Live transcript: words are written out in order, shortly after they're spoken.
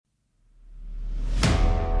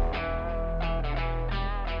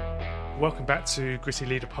Welcome back to Gritty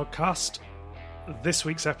Leader Podcast. This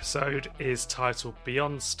week's episode is titled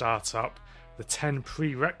Beyond Startup, the 10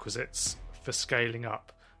 Prerequisites for Scaling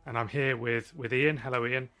Up. And I'm here with Ian. Hello,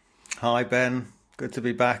 Ian. Hi, Ben. Good to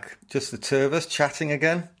be back. Just the two of us chatting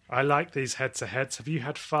again. I like these head-to-heads. Have you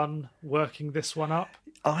had fun working this one up?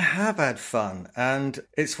 I have had fun. And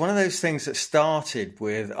it's one of those things that started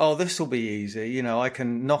with, oh, this will be easy. You know, I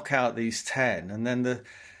can knock out these 10. And then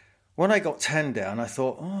when I got 10 down, I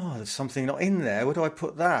thought, oh, there's something not in there. Where do I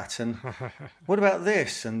put that? And what about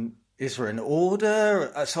this? And is there an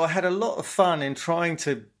order? So I had a lot of fun in trying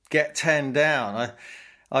to get 10 down.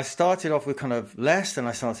 I started off with kind of less, then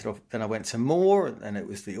I went to more, and it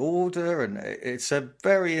was the order, and it's a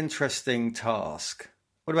very interesting task.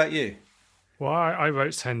 What about you? Well, I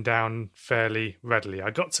wrote 10 down fairly readily. I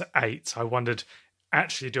got to 8. I wondered,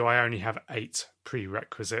 actually, do I only have 8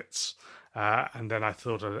 prerequisites? And then I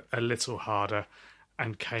thought a little harder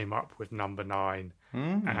and came up with number 9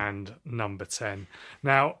 and number 10.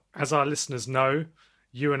 Now, as our listeners know,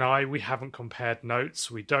 you and I, we haven't compared notes.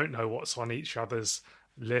 We don't know what's on each other's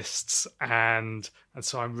lists, and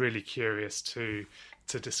so I'm really curious to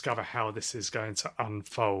discover how this is going to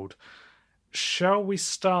unfold. Shall we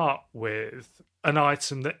start with an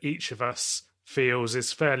item that each of us feels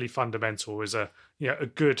is fairly fundamental, is a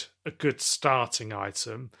good starting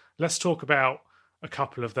item? Let's talk about a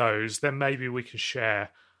couple of those, then maybe we can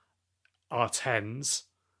share our 10s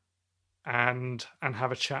and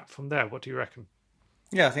have a chat from there. What do you reckon?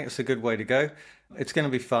 Yeah, I think it's a good way to go. It's going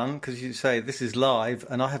to be fun because you say this is live,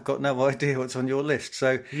 and I have got no idea what's on your list.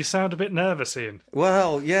 So you sound a bit nervous, Ian.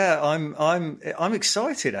 Well, yeah, I'm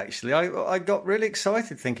excited actually. I got really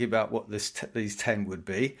excited thinking about what these 10 would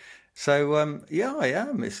be. So yeah, I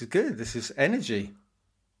am. This is good. This is energy.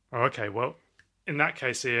 Oh, okay, well, in that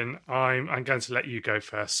case, Ian, I'm going to let you go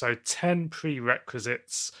first. So 10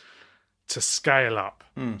 prerequisites to scale up.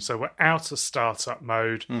 So we're out of startup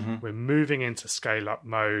mode. We're moving into scale up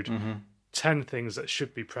mode. 10 things that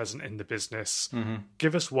should be present in the business.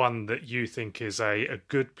 Give us one that you think is a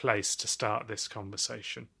good place to start this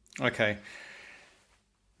conversation. Okay.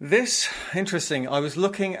 Interesting. I was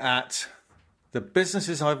looking at the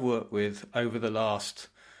businesses I've worked with over the last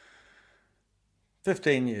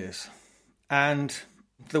 15 years. And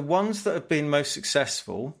the ones that have been most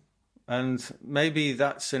successful, and maybe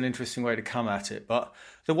that's an interesting way to come at it, but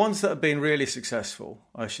the ones that have been really successful,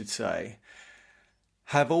 I should say,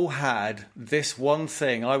 have all had this one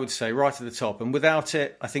thing, I would say, right at the top. And without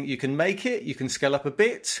it, I think you can make it, you can scale up a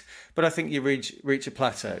bit, but I think you reach a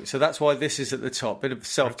plateau. So that's why this is at the top. Bit of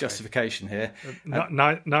self-justification here.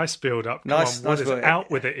 Nice build-up. What is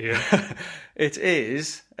out with it, Ian? It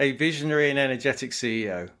is a visionary and energetic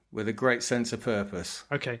CEO with a great sense of purpose.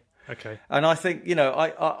 Okay. And I think,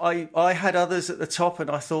 I had others at the top, and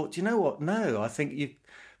I thought, you know what? No, I think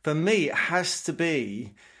for me, it has to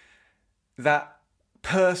be that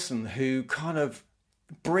person who kind of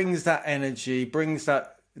brings that energy, brings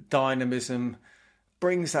that dynamism,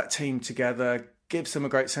 brings that team together, gives them a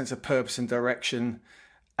great sense of purpose and direction.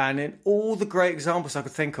 And in all the great examples I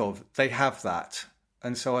could think of, they have that.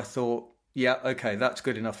 And so I thought, yeah, okay, that's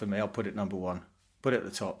good enough for me. I'll put it number 1. Put it at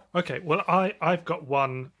the top. Okay, well, I've got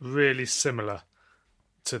one really similar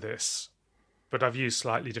to this, but I've used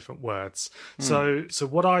slightly different words. So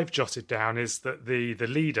what I've jotted down is that the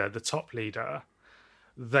leader, the top leader,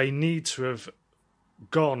 they need to have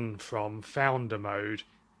gone from founder mode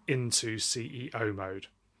into CEO mode.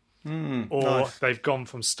 Or nice. They've gone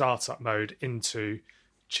from startup mode into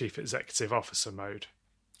chief executive officer mode.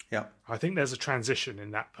 Yeah. I think there's a transition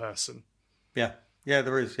in that person. Yeah,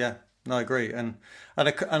 there is, yeah. No, I agree. And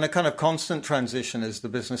a kind of constant transition as the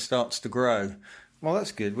business starts to grow. Well,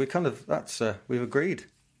 that's good. We've agreed.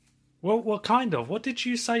 Well, kind of. What did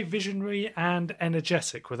you say? Visionary and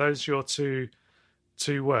energetic. Were those your two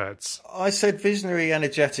words? I said visionary,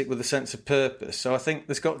 energetic with a sense of purpose. So I think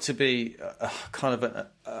there's got to be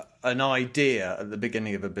an idea at the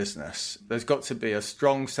beginning of a business. There's got to be a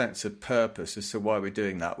strong sense of purpose as to why we're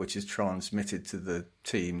doing that, which is transmitted to the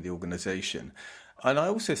team, the organisation. And I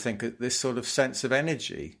also think this sort of sense of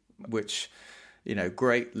energy, which,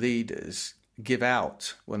 great leaders give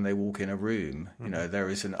out when they walk in a room. There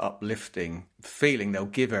is an uplifting feeling they'll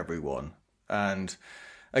give everyone. And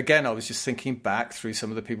again, I was just thinking back through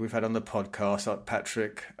some of the people we've had on the podcast, like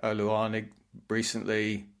Patrick Oluwanig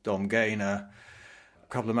recently, Dom Gaynor, a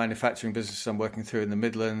couple of manufacturing businesses I'm working through in the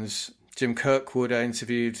Midlands. Jim Kirkwood I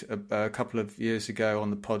interviewed a couple of years ago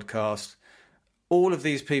on the podcast. All of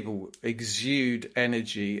these people exude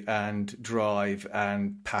energy and drive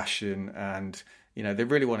and passion, and they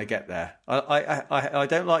really want to get there. I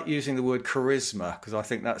don't like using the word charisma because I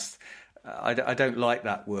think that's I don't like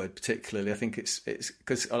that word particularly. I think it's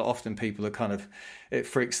because often people are kind of, it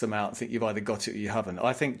freaks them out and think you've either got it or you haven't.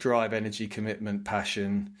 I think drive, energy, commitment,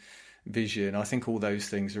 passion, vision, I think all those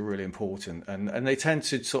things are really important, and they tend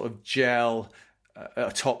to sort of gel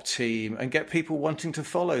a top team and get people wanting to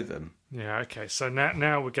follow them. Yeah, okay. So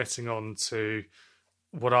now we're getting on to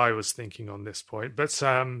what I was thinking on this point. But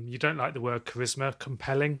you don't like the word charisma,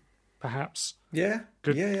 compelling, perhaps? Yeah.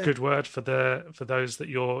 Good word for those that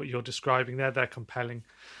you're describing there. They're compelling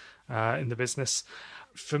in the business.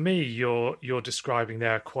 For me, you're describing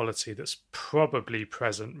there a quality that's probably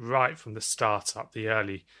present right from the startup, the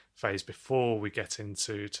early phase, before we get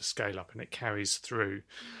into scale up, and it carries through.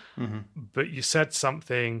 Mm-hmm. But you said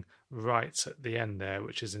something right at the end there,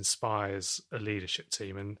 which inspires a leadership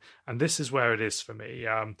team, and this is where it is for me.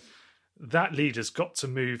 That leader's got to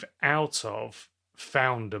move out of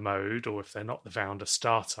founder mode, or if they're not the founder,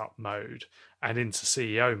 startup mode, and into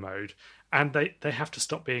CEO mode, and they have to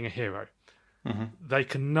stop being a hero. Mm-hmm. They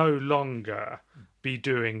can no longer be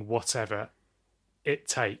doing whatever it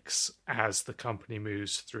takes as the company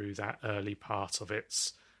moves through that early part of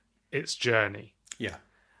its journey. Yeah.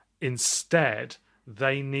 Instead,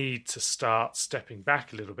 they need to start stepping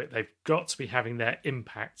back a little bit. They've got to be having their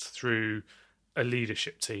impact through a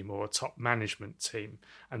leadership team or a top management team,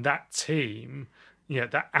 and that team,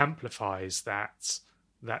 that amplifies that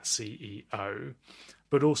CEO,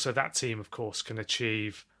 but also that team, of course, can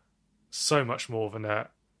achieve so much more than a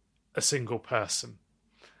single person.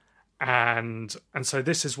 And so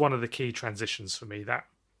this is one of the key transitions for me,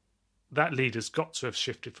 that leader's got to have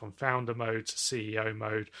shifted from founder mode to CEO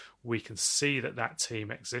mode. We can see that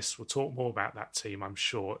team exists. We'll talk more about that team, I'm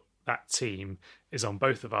sure. That team is on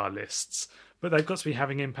both of our lists, but they've got to be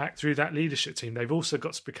having impact through that leadership team. They've also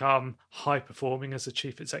got to become high performing as a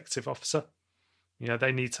chief executive officer.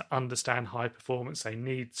 They need to understand high performance. They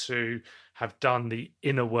need to have done the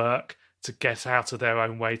inner work to get out of their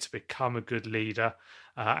own way, to become a good leader,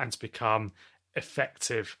 and to become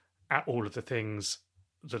effective at all of the things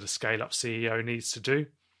that a scale-up CEO needs to do.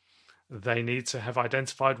 They need to have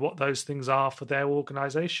identified what those things are for their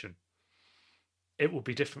organization. It will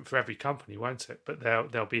be different for every company, won't it? But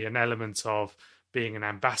there'll be an element of being an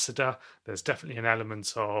ambassador. There's definitely an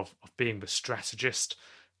element of being the strategist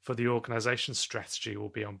for the organization. Strategy will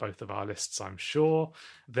be on both of our lists, I'm sure.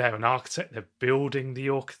 They're an architect. They're building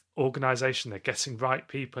the organization. They're getting right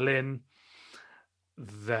people in.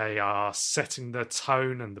 They are setting the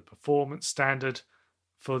tone and the performance standard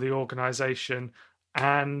for the organization.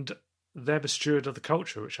 And they're the steward of the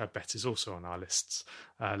culture, which I bet is also on our lists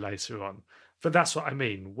later on. But that's what I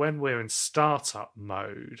mean. When we're in startup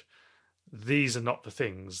mode, these are not the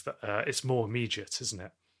things that it's more immediate, isn't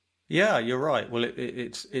it? Yeah, you're right. Well,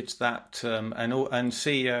 it's that, and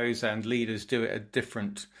CEOs and leaders do it at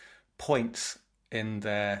different points in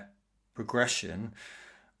their progression,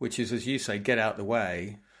 which is, as you say, get out the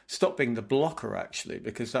way, stop being the blocker, actually,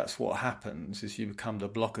 because that's what happens, is you become the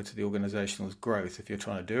blocker to the organizational growth if you're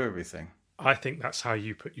trying to do everything. I think that's how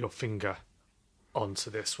you put your finger onto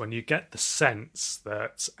this, when you get the sense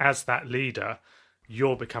that as that leader,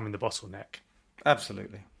 you're becoming the bottleneck.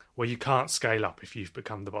 Absolutely. Well, you can't scale up if you've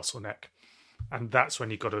become the bottleneck. And that's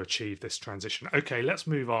when you've got to achieve this transition. Okay, let's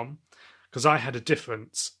move on, because I had a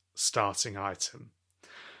different starting item,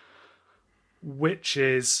 which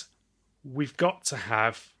is we've got to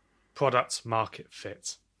have product market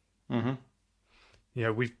fit.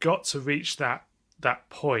 Mm-hmm. We've got to reach that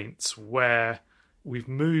point where we've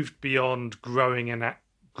moved beyond growing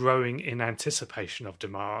in anticipation of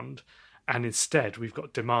demand, and instead we've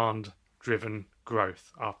got demand-driven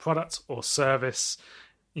growth. Our product or service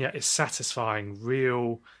is satisfying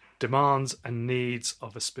real demands and needs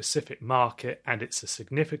of a specific market, and it's a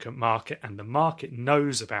significant market, and the market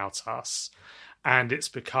knows about us, and it's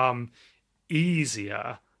become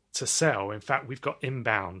easier to sell. In fact, we've got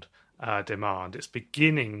inbound demand. It's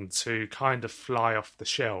beginning to kind of fly off the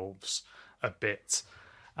shelves a bit.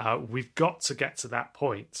 We've got to get to that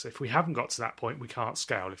point. If we haven't got to that point, we can't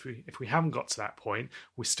scale. If we haven't got to that point,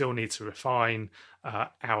 we still need to refine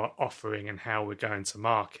our offering and how we're going to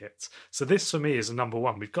market. So this, for me, is a number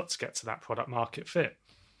one. We've got to get to that product market fit.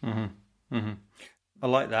 Mm-hmm. Mm-hmm. I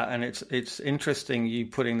like that, and it's interesting you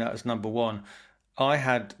putting that as number one. I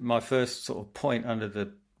had my first sort of point under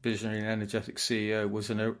the visionary and energetic CEO was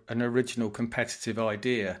an original competitive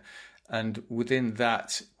idea, and within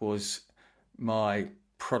that was my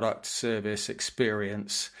product service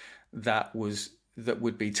experience that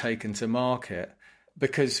would be taken to market.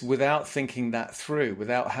 Because without thinking that through,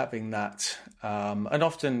 without having that, and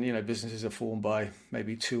often, businesses are formed by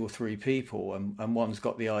maybe 2 or 3 people, and one's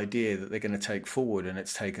got the idea that they're going to take forward, and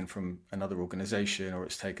it's taken from another organization, or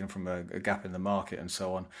it's taken from a gap in the market, and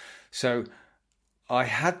so on. So I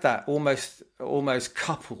had that almost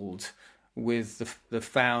coupled with the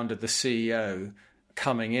founder, the CEO,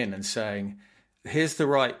 coming in and saying, here's the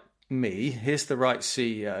right here's the right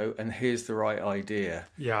CEO, and here's the right idea.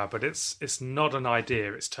 Yeah, but it's not an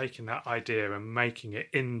idea. It's taking that idea and making it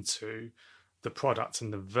into the product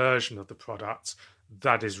and the version of the product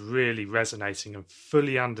that is really resonating and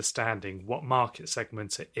fully understanding what market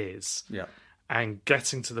segment it is. Yeah. And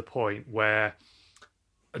getting to the point where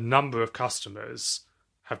a number of customers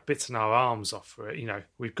have bitten our arms off for it.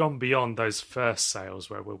 We've gone beyond those first sales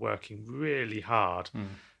where we're working really hard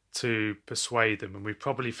to persuade them, and we've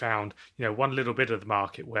probably found one little bit of the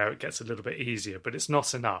market where it gets a little bit easier, but it's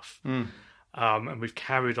not enough. And we've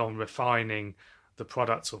carried on refining the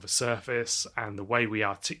product or the service and the way we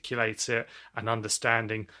articulate it, and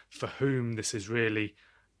understanding for whom this is really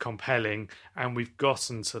compelling. And we've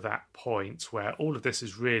gotten to that point where all of this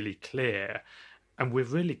is really clear, and we're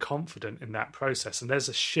really confident in that process. And there's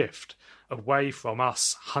a shift away from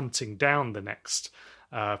us hunting down the next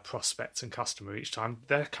prospect and customer each time.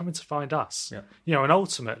 They're coming to find us. Yeah. And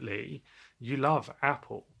ultimately, you love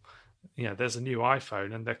Apple. There's a new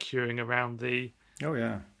iPhone, and they're queuing around the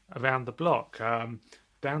block.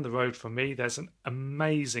 Down the road from me, there's an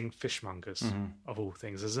amazing fishmongers, of all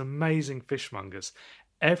things. There's amazing fishmongers.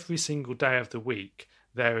 Every single day of the week,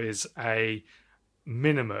 there is a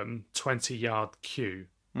minimum 20-yard queue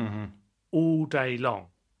all day long.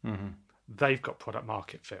 They've got product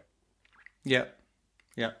market fit. Yeah.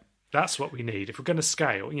 Yeah. That's what we need. If we're going to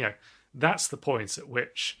scale, that's the point at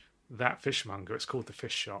which that fishmonger, it's called the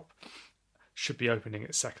fish shop, should be opening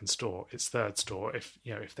its second store, its third store, if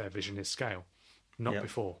their vision is scale, not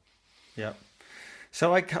before. Yeah.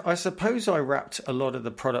 So I suppose I wrapped a lot of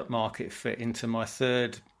the product market fit into my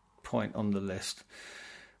third point on the list,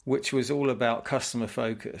 which was all about customer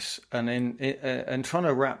focus, and trying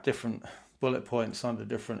to wrap different bullet points under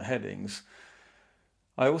different headings.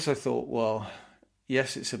 I also thought, well,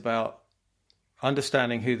 yes, it's about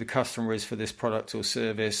understanding who the customer is for this product or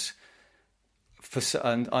service. This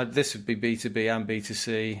would be B2B and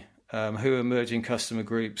B2C. Who are emerging customer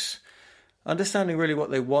groups? Understanding really what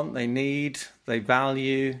they want, they need, they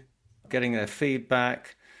value, getting their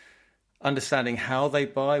feedback, understanding how they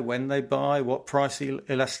buy, when they buy, what price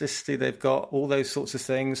elasticity they've got, all those sorts of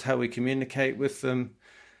things, how we communicate with them.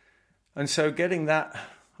 And so getting that,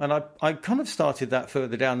 and I kind of started that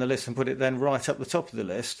further down the list and put it then right up the top of the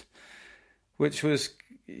list, which was,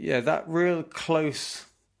 that real close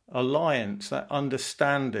alliance, that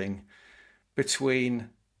understanding between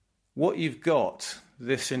what you've got,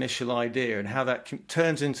 this initial idea, and how that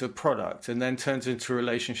turns into a product and then turns into a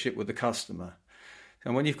relationship with the customer.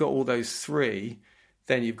 And when you've got all those three,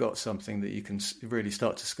 then you've got something that you can really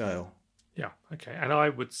start to scale. Yeah, okay. And I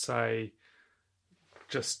would say,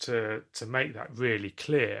 just to make that really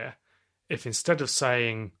clear, if instead of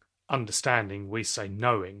saying understanding, we say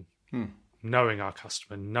knowing, knowing our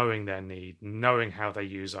customer, knowing their need, knowing how they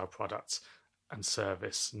use our products and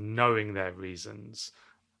service, knowing their reasons,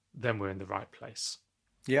 then we're in the right place.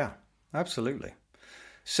 Yeah, absolutely.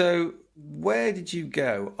 So where did you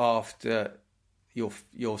go after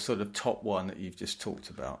your sort of top one that you've just talked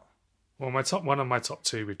about? Well, my top one and my top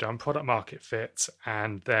two, we've done product market fit,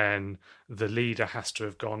 and then the leader has to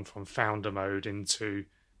have gone from founder mode into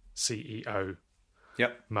CEO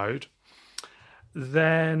mode.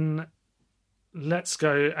 Then let's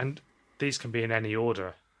go, and these can be in any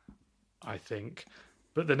order, I think.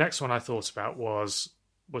 But the next one I thought about was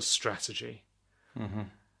strategy.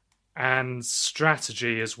 And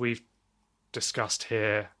strategy, as we've discussed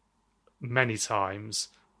here many times,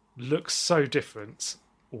 looks so different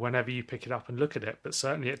whenever you pick it up and look at it, but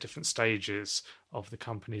certainly at different stages of the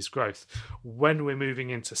company's growth. When we're moving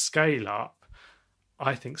into scale up,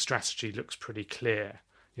 I think strategy looks pretty clear.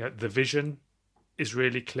 The vision is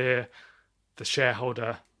really clear. The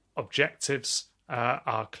shareholder objectives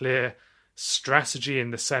are clear. Strategy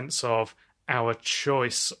in the sense of our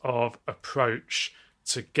choice of approach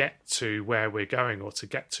to get to where we're going or to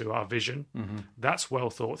get to our vision. That's well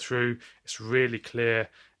thought through. It's really clear.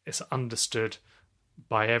 It's understood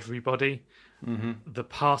by everybody. The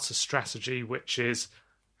part of strategy which is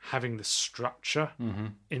having the structure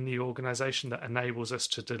in the organization that enables us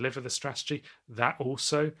to deliver the strategy, that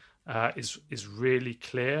also is really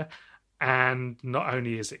clear. And not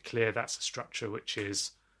only is it clear, that's a structure which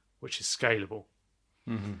is scalable.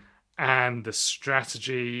 And the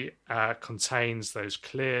strategy contains those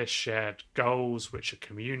clear shared goals which are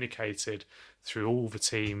communicated through all the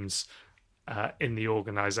teams in the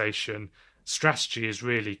organization. Strategy is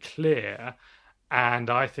really clear, and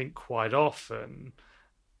I think quite often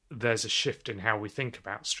there's a shift in how we think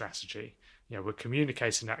about strategy. We're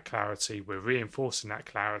communicating that clarity, we're reinforcing that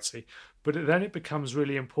clarity, but then it becomes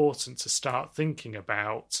really important to start thinking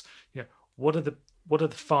about, what are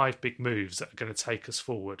the 5 big moves that are going to take us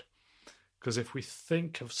forward? Because if we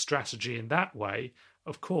think of strategy in that way,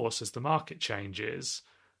 of course, as the market changes,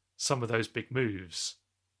 some of those big moves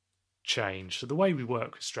change. So the way we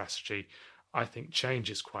work with strategy, I think,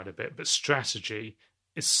 changes quite a bit. But strategy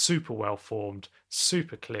is super well formed,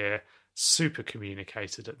 super clear, super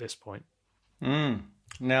communicated at this point.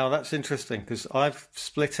 Now, that's interesting, because I've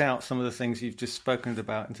split out some of the things you've just spoken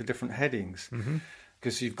about into different headings,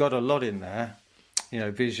 because you've got a lot in there,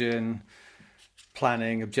 vision,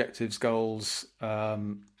 planning, objectives, goals.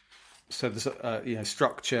 So there's,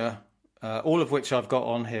 structure, all of which I've got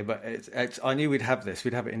on here, but I knew we'd have this.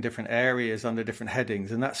 We'd have it in different areas under different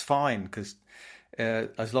headings, and that's fine, because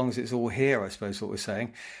as long as it's all here, I suppose, what we're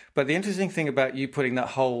saying. But the interesting thing about you putting that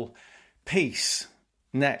whole piece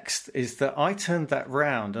next is that I turned that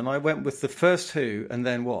round and I went with the first who and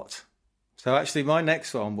then what. So actually my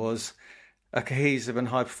next one was a cohesive and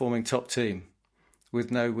high-performing top team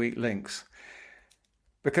with no weak links.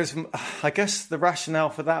 Because I guess the rationale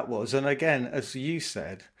for that was, and again, as you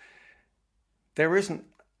said, there isn't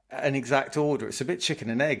an exact order. It's a bit chicken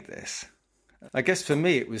and egg, this. I guess for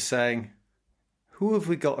me it was saying, who have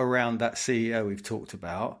we got around that CEO we've talked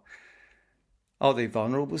about? Are they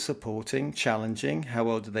vulnerable, supporting, challenging? How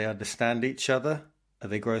well do they understand each other? Are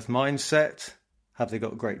they growth mindset? Have they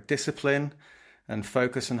got great discipline and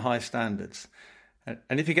focus and high standards?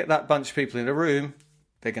 And if you get that bunch of people in a room,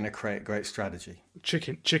 they're going to create great strategy.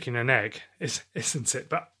 Chicken and egg, isn't it?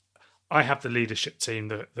 But I have the leadership team,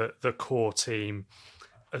 the core team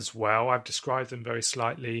as well. I've described them very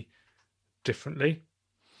slightly differently.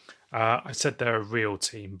 I said they're a real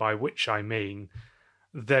team, by which I mean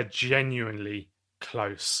they're genuinely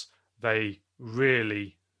close. They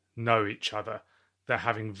really know each other. They're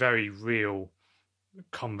having very real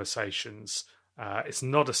conversations. It's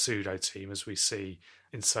not a pseudo team as we see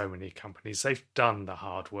in so many companies. They've done the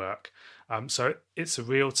hard work. So it's a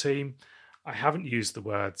real team. I haven't used the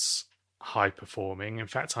words high performing. In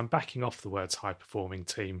fact, I'm backing off the words high performing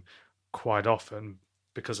team quite often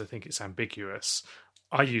because I think it's ambiguous.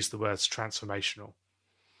 I use the words transformational.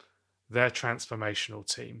 They're a transformational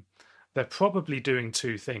team. They're probably doing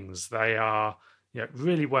 2 things. They are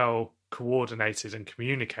really well coordinated and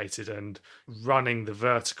communicated and running the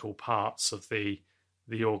vertical parts of the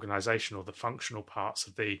organization, or the functional parts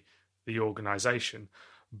of the organization.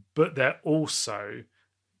 But they're also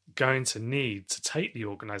going to need to take the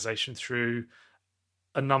organization through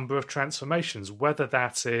a number of transformations, whether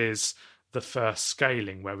that is the first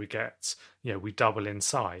scaling where we get, we double in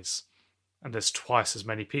size and there's twice as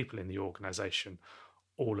many people in the organization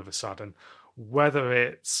all of a sudden, whether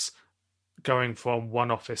it's going from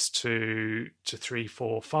 1 office to 3,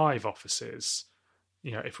 4, 5 offices,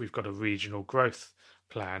 if we've got a regional growth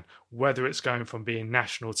plan, whether it's going from being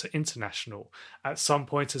national to international. At some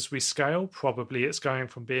point as we scale, probably it's going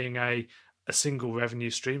from being a single revenue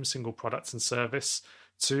stream, single products and service,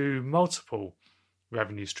 to multiple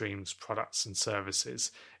revenue streams, products and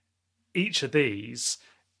services. Each of these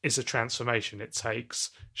is a transformation. It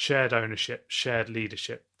takes shared ownership, shared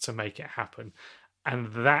leadership to make it happen.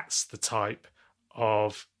 And that's the type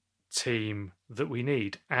of team that we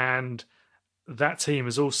need. And that team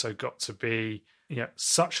has also got to be,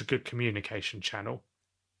 such a good communication channel.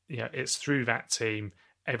 It's through that team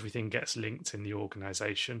everything gets linked in the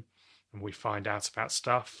organization and we find out about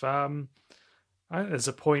stuff. There's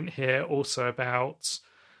a point here also about,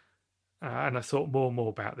 and I thought more and more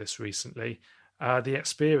about this recently, the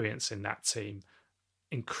experience in that team.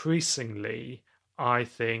 Increasingly, I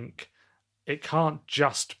think it can't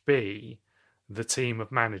just be the team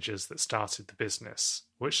of managers that started the business,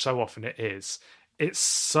 which so often it is. It's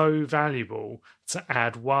so valuable to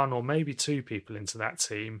add 1 or maybe 2 people into that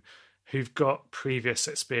team who've got previous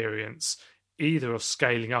experience either of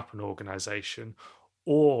scaling up an organization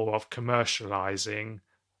or of commercializing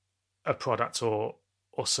a product or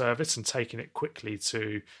service and taking it quickly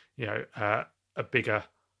to a bigger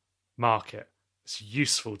market. It's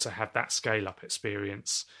useful to have that scale up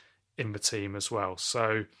experience in the team as well.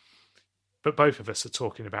 So, but both of us are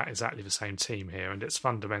talking about exactly the same team here, and it's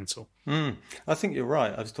fundamental. I think you're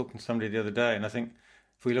right. I was talking to somebody the other day, and I think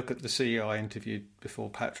if we look at the CEO I interviewed before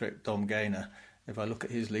Patrick, Dom Gaynor, if I look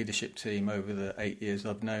at his leadership team over the 8 years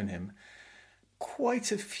I've known him,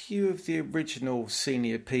 quite a few of the original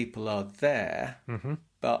senior people are there,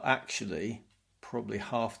 but actually probably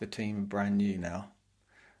half the team are brand new now.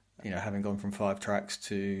 Having gone from 5 tracks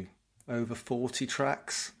to over 40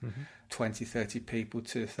 tracks, 20, 30 people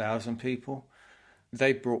to 1,000 people.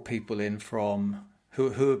 They brought people in from who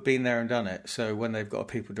have been there and done it. So when they've got a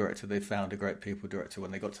people director, they found a great people director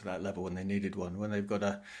when they got to that level, when they needed one. When they've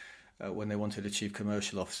got when they wanted a chief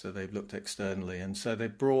commercial officer, they've looked externally. And so they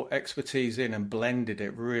brought expertise in and blended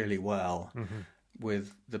it really well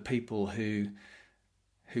with the people who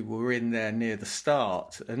were in there near the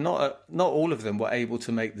start. And not all of them were able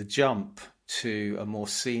to make the jump to a more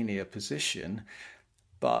senior position,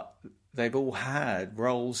 but they've all had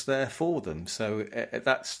roles there for them. So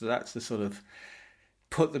that's the sort of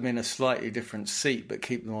put them in a slightly different seat, but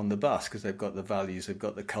keep them on the bus because they've got the values, they've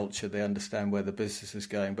got the culture, they understand where the business is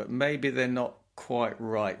going, but maybe they're not quite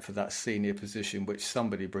right for that senior position, which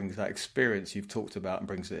somebody brings that experience you've talked about and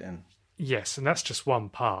brings it in. Yes, and that's just one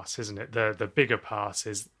part, isn't it? The bigger part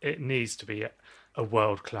is it needs to be a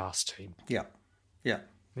world-class team. Yeah. It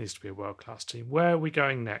needs to be a world-class team. Where are we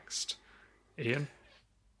going next, Ian?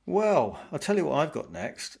 Well, I'll tell you what I've got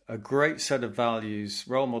next. A great set of values,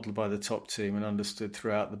 role modelled by the top team and understood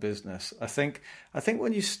throughout the business. I think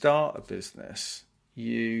when you start a business,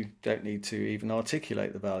 you don't need to even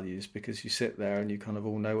articulate the values because you sit there and you kind of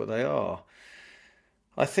all know what they are.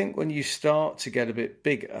 I think when you start to get a bit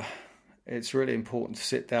bigger, it's really important to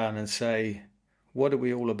sit down and say, what are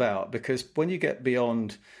we all about? Because when you get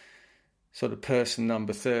beyond sort of person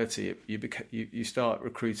number 30, you start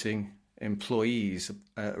recruiting employees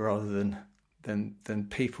rather than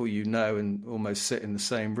people you know and almost sit in the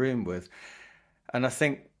same room with. And I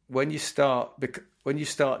think when you start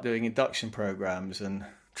doing induction programs and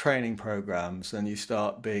training programs, and you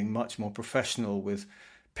start being much more professional with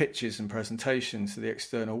pitches and presentations to the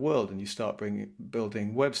external world, and you start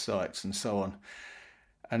building websites and so on,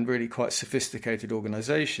 and really quite sophisticated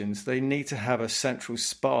organizations, they need to have a central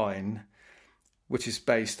spine which is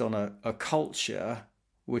based on a culture,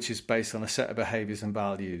 which is based on a set of behaviours and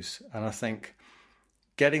values. And I think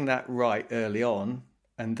getting that right early on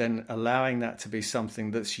and then allowing that to be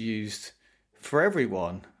something that's used for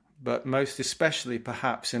everyone, but most especially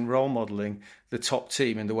perhaps in role modelling the top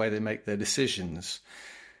team in the way they make their decisions.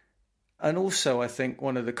 And also I think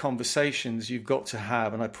one of the conversations you've got to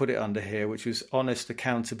have, and I put it under here, which was honest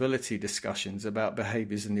accountability discussions about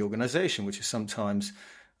behaviours in the organisation, which are sometimes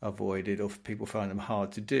avoided or people find them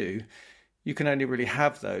hard to do. You can only really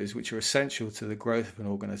have those which are essential to the growth of an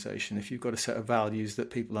organisation if you've got a set of values that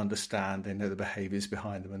people understand, they know the behaviours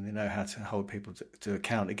behind them, and they know how to hold people to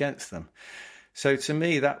account against them. So to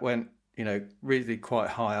me, that went, really quite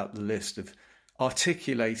high up the list of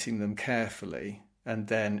articulating them carefully and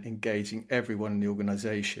then engaging everyone in the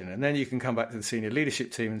organisation. And then you can come back to the senior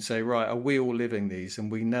leadership team and say, right, are we all living these?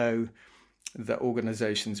 And we know that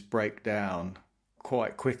organisations break down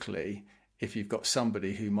quite quickly if you've got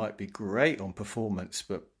somebody who might be great on performance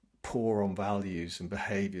but poor on values and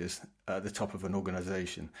behaviours at the top of an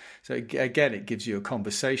organisation. So again, it gives you a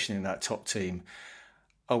conversation in that top team.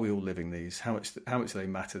 Are we all living these? How much do they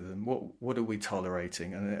matter to them? What are we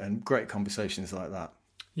tolerating? And great conversations like that.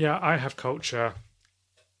 Yeah, I have culture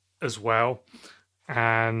as well.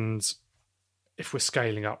 And if we're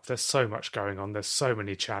scaling up, there's so much going on. There's so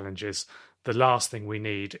many challenges. The last thing we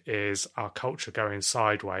need is our culture going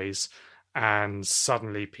sideways and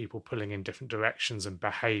suddenly people pulling in different directions and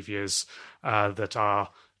behaviours that are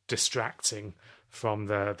distracting from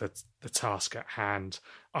the task at hand.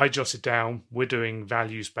 I jotted down, we're doing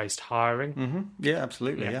values-based hiring. Mm-hmm. Yeah,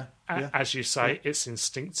 absolutely, yeah. As you say, it's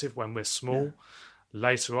instinctive when we're small. Yeah.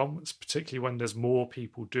 Later on, it's particularly when there's more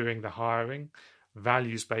people doing the hiring,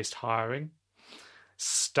 values-based hiring.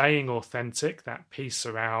 Staying authentic, that piece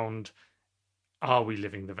around, are we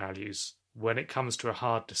living the values? When it comes to a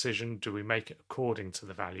hard decision, do we make it according to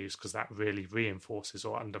the values? Because that really reinforces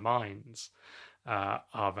or undermines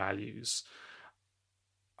our values.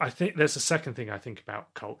 I think there's a second thing I think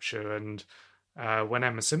about culture, and when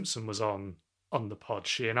Emma Simpson was on the pod,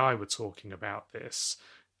 she and I were talking about this,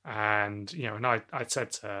 and I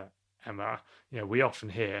said to Emma, we often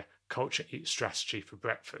hear culture eats strategy for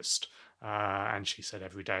breakfast. And she said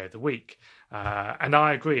every day of the week. And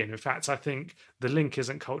I agree. And in fact, I think the link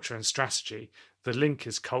isn't culture and strategy. The link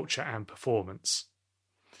is culture and performance.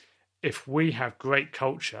 If we have great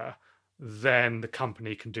culture, then the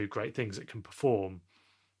company can do great things. It can perform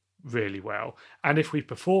really well. And if we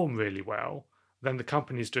perform really well, then the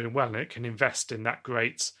company is doing well and it can invest in that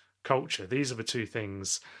great culture. These are the two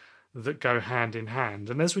things that go hand in hand.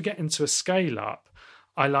 And as we get into a scale up,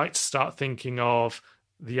 I like to start thinking of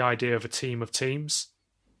the idea of a team of teams.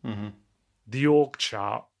 Mm-hmm. The org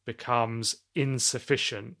chart becomes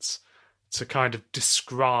insufficient to kind of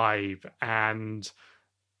describe and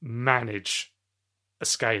manage a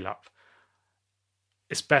scale up.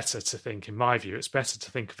 It's better to think, in my view, it's better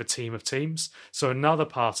to think of a team of teams. So another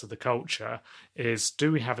part of the culture is,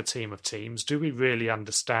 do we have a team of teams? Do we really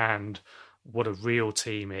understand what a real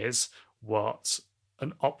team is, what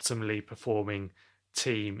an optimally performing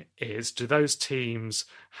team is? Do those teams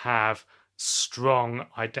have strong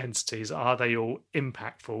identities? Are they all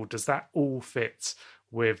impactful? Does that all fit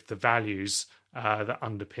with the values that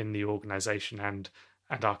underpin the organization and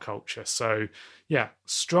our culture? So yeah,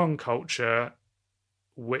 strong culture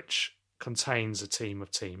which contains a team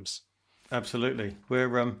of teams. Absolutely.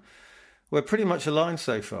 We're pretty much aligned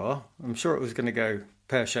so far. I'm sure it was going to go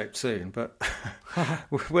pear-shaped soon, but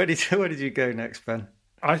where did you go next, Ben?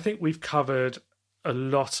 I think we've covered a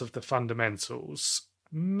lot of the fundamentals.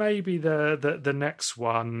 Maybe the next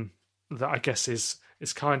one that I guess is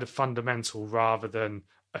kind of fundamental rather than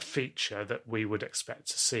a feature that we would expect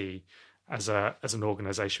to see as an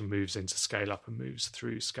organization moves into scale up and moves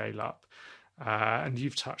through scale up. And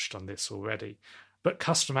you've touched on this already, but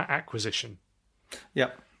customer acquisition.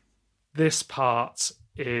 Yep. This part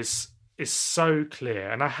is so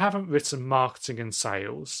clear, and I haven't written marketing and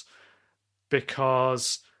sales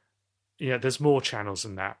because there's more channels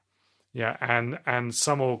than that. Yeah, and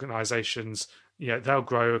some organizations, they'll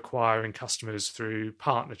grow acquiring customers through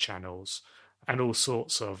partner channels and all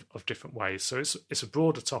sorts of different ways. So it's a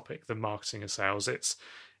broader topic than marketing and sales.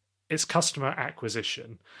 It's customer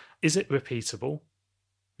acquisition. Is it repeatable?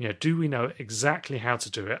 Do we know exactly how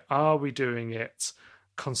to do it? Are we doing it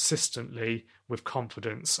consistently with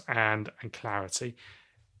confidence and clarity?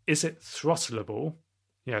 Is it throttleable?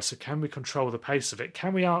 So can we control the pace of it?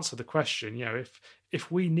 Can we answer the question,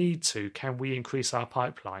 if we need to, can we increase our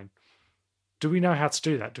pipeline? Do we know how to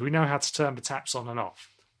do that? Do we know how to turn the taps on and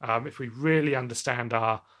off? If we really understand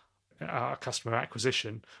our customer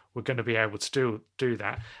acquisition, we're going to be able to do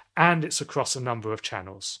that. And it's across a number of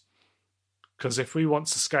channels. Because if we want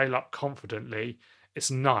to scale up confidently,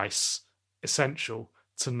 it's essential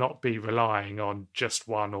to not be relying on just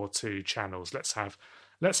one or two channels. Let's have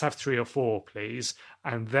 3 or 4, please.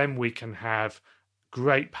 And then we can have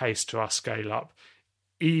great pace to our scale up,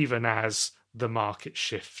 even as the market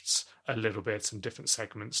shifts a little bit and different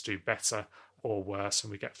segments do better or worse,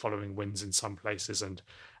 and we get following winds in some places and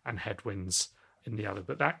headwinds in the other.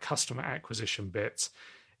 But that customer acquisition bit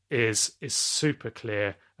is super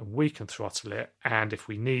clear, and we can throttle it. And if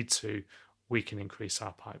we need to, we can increase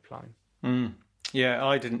our pipeline. Yeah,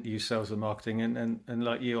 I didn't use sales and marketing, and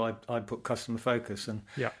like you, I put customer focus and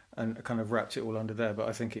kind of wrapped it all under there. But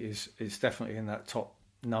I think it's definitely in that top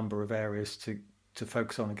number of areas to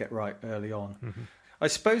focus on and get right early on. Mm-hmm. I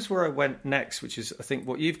suppose where I went next, which is I think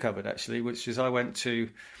what you've covered actually, which is I went to,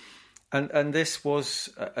 and this was,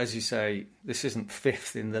 as you say, this isn't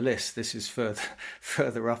fifth in the list. This is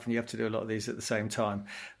further up, and you have to do a lot of these at the same time.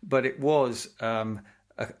 But it was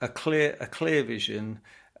a clear vision.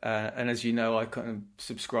 And as you know, I kind of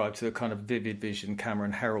subscribe to a kind of vivid vision,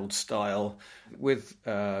 Cameron Herald style, with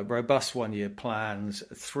robust 1-year plans,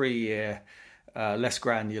 3-year, less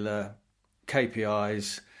granular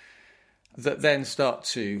KPIs that then start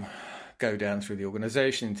to go down through the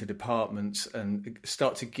organisation into departments and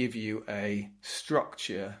start to give you a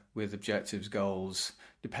structure with objectives, goals,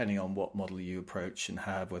 depending on what model you approach and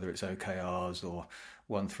have, whether it's OKRs or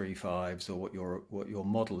 135s or what your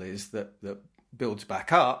model is that builds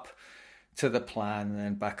back up to the plan and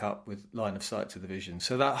then back up with line of sight to the vision.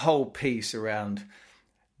 So that whole piece around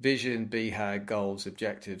vision, BHAG, goals,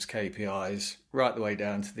 objectives, KPIs, right the way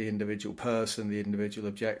down to the individual person, the individual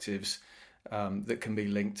objectives that can be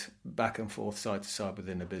linked back and forth, side to side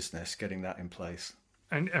within a business, getting that in place.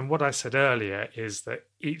 And what I said earlier is that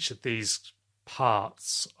each of these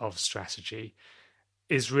parts of strategy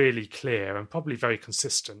is really clear and probably very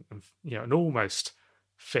consistent and almost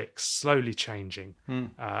fixed, slowly changing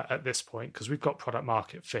at this point, because we've got product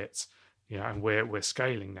market fit, and we're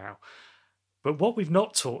scaling now. But what we've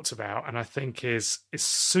not talked about, and I think is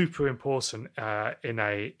super important in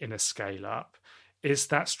a scale up, is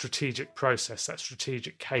that strategic process, that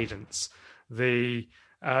strategic cadence, the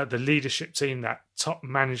leadership team, that top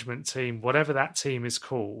management team, whatever that team is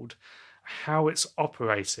called, how it's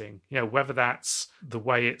operating. Whether that's the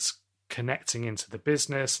way it's connecting into the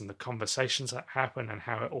business and the conversations that happen and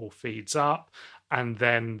how it all feeds up, and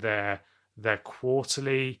then their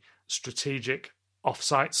quarterly strategic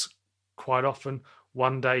offsites, quite often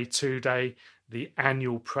 1 day, 2 day, the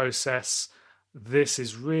annual process. This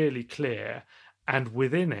is really clear. And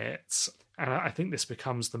within it, and I think this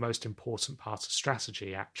becomes the most important part of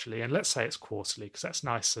strategy, actually. And let's say it's quarterly, because that's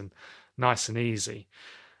nice and easy.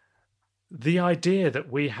 The idea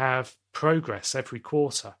that we have progress every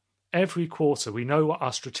quarter. Every quarter, we know what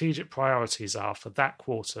our strategic priorities are for that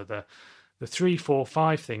quarter. The 3, 4,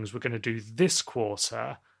 5 things we're going to do this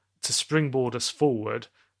quarter to springboard us forward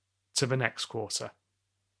to the next quarter.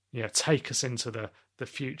 Take us into the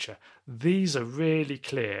future. These are really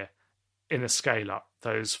clear in a scale-up,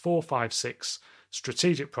 those 4, 5, 6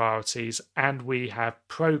 strategic priorities, and we have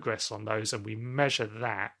progress on those, and we measure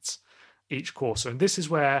that each quarter. And this is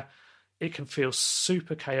where it can feel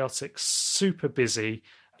super chaotic, super busy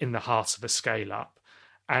in the heart of a scale-up.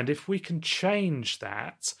 And if we can change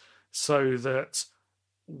that so that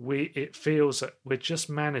it feels that we're just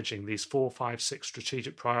managing these 4, 5, 6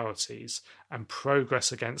 strategic priorities and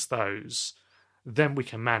progress against those, then we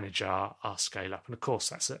can manage our scale up. And of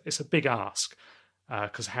course, it's a big ask,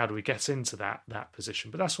 because how do we get into that position?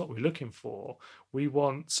 But that's what we're looking for. We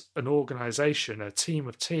want an organization, a team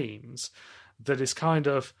of teams that is kind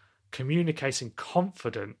of communicating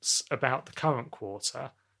confidence about the current quarter.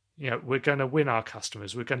 We're going to win our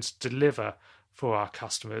customers. We're going to deliver for our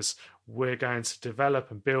customers. We're going to develop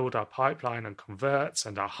and build our pipeline and convert,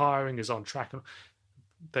 and our hiring is on track.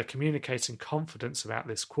 They're communicating confidence about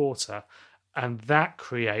this quarter, and that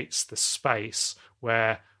creates the space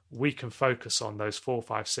where we can focus on those 4,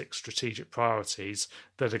 5, 6 strategic priorities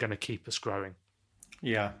that are going to keep us growing.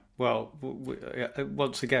 Yeah, well,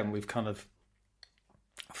 once again, we've kind of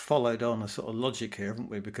followed on a sort of logic here, haven't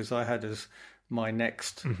we? Because I had as my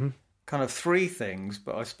next kind of 3 things,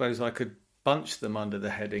 but I suppose I could bunch them under the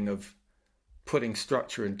heading of putting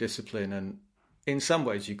structure and discipline, and in some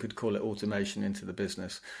ways you could call it automation into the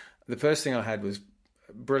business. The first thing I had was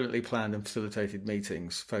brilliantly planned and facilitated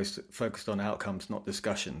meetings focused on outcomes, not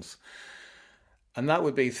discussions. And that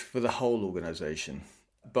would be for the whole organization.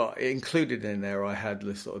 But included in there, I had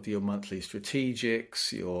the sort of your monthly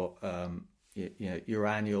strategics, your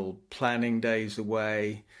annual planning days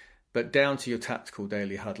away, but down to your tactical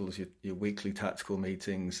daily huddles, your weekly tactical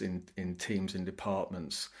meetings in teams and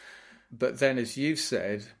departments. But then, as you've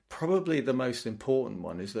said, probably the most important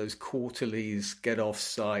one is those quarterlies, get off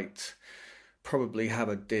site, probably have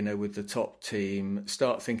a dinner with the top team,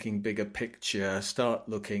 start thinking bigger picture, start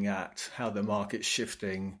looking at how the market's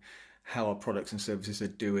shifting, how our products and services are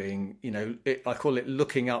doing. I call it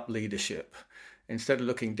looking up leadership. Instead of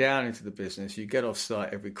looking down into the business, you get off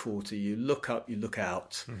site every quarter, you look up, you look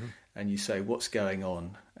out, and you say, what's going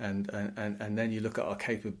on? And then you look at our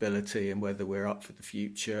capability and whether we're up for the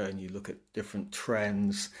future, and you look at different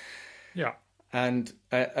trends. Yeah. And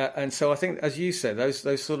so I think, as you said,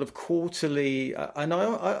 those sort of quarterly, and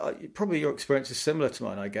I probably your experience is similar to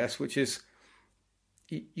mine, I guess, which is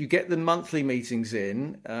you get the monthly meetings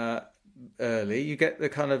in early, you get the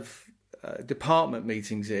kind of department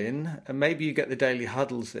meetings in, and maybe you get the daily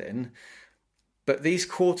huddles in, but these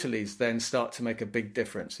quarterlies then start to make a big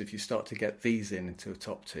difference if you start to get these into a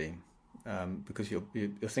top team, because you're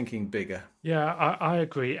thinking bigger. Yeah, I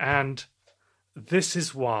agree, and this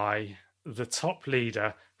is why the top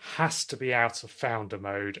leader has to be out of founder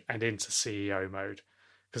mode and into CEO mode.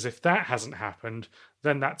 Because if that hasn't happened,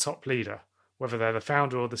 then that top leader, whether they're the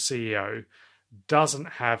founder or the CEO, doesn't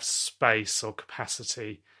have space or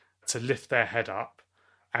capacity to lift their head up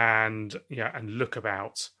and look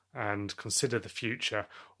about and consider the future,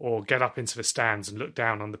 or get up into the stands and look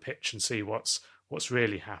down on the pitch and see what's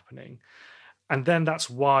really happening. And then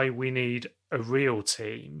that's why we need a real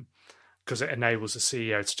team, because it enables the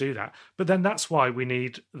CEO to do that. But then that's why we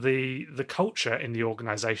need the culture in the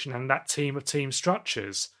organization and that team of team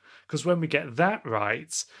structures. Because when we get that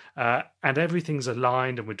right, and everything's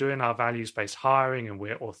aligned, and we're doing our values-based hiring, and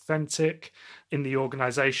we're authentic in the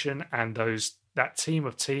organization, and that team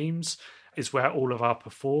of teams is where all of our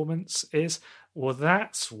performance is, well,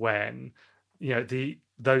 that's when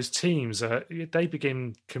those teams they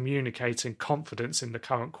begin communicating confidence in the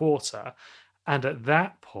current quarter. And at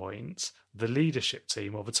that point, the leadership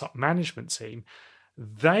team or the top management team,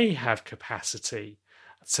 they have capacity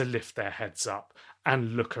to lift their heads up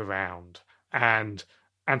and look around and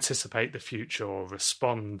anticipate the future, or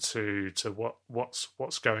respond to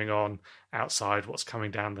what's going on outside, what's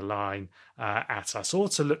coming down the line at us, or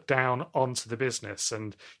to look down onto the business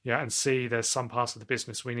and see there's some parts of the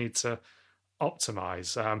business we need to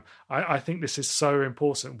optimize. I think this is so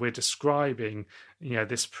important. We're describing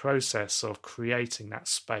this process of creating that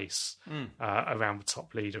space around the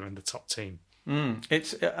top leader and the top team.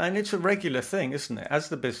 It's a regular thing, isn't it? As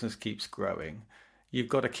the business keeps growing, you've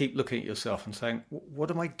got to keep looking at yourself and saying, what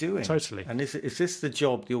am I doing? Totally. And is this the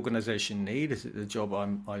job the organisation need? Is it the job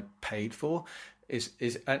I paid for?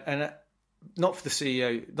 And not for the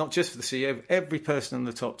CEO, not just for the CEO, every person on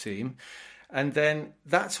the top team. And then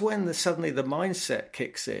that's when suddenly the mindset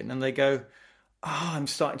kicks in and they go, I'm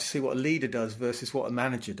starting to see what a leader does versus what a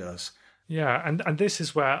manager does. Yeah, and this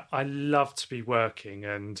is where I love to be working.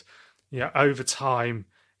 And over time,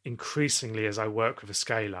 increasingly as I work with a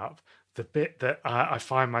scale up, the bit that I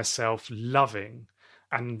find myself loving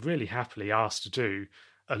and really happily asked to do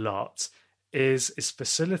a lot is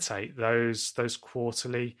facilitate those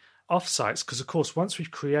quarterly offsites. Because of course, once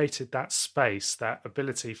we've created that space, that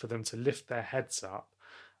ability for them to lift their heads up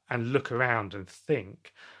and look around and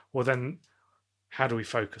think, well then, how do we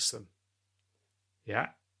focus them? Yeah.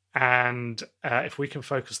 And if we can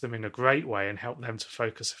focus them in a great way and help them to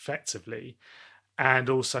focus effectively, and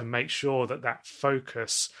also make sure that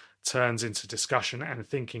focus turns into discussion and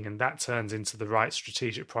thinking, and that turns into the right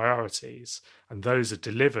strategic priorities, and those are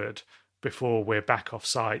delivered before we're back off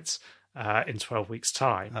site in 12 weeks'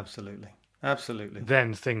 time. Absolutely.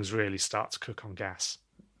 Then things really start to cook on gas.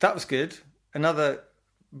 That was good. Another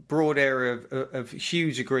broad area of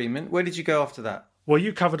huge agreement. Where did you go after that? Well,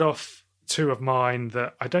 you covered off two of mine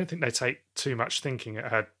that I don't think they take too much thinking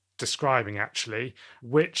describing, actually,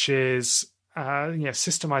 which is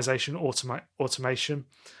systemization, automation,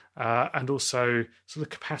 and also sort of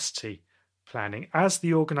capacity planning. As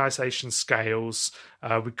the organization scales,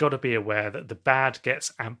 we've got to be aware that the bad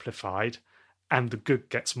gets amplified and the good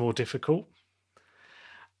gets more difficult.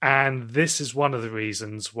 And this is one of the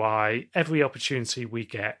reasons why every opportunity we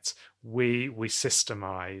get, we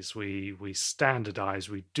systemize, we standardize,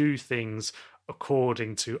 we do things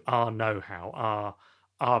according to our know-how,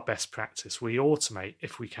 our best practice. We automate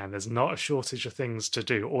if we can. There's not a shortage of things to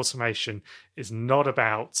do. Automation is not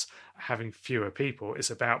about having fewer people. It's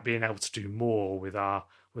about being able to do more with our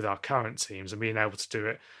current teams and being able to do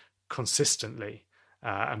it consistently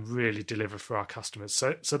and really deliver for our customers.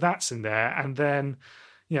 So that's in there. And then,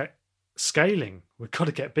 scaling, we've got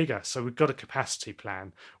to get bigger. So we've got a capacity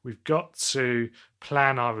plan. We've got to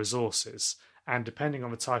plan our resources. And depending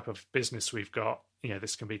on the type of business we've got,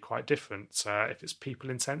 this can be quite different. If it's people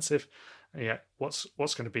intensive, what's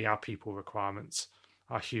going to be our people requirements,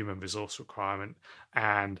 our human resource requirement,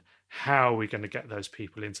 and how are we going to get those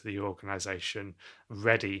people into the organization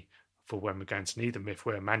ready for when we're going to need them? If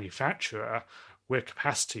we're a manufacturer, we're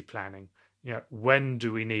capacity planning. When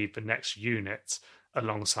do we need the next unit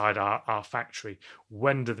alongside our factory?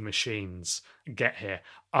 When do the machines get here?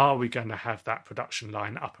 Are we going to have that production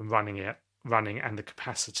line up and running and the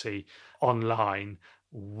capacity online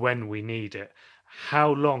when we need it?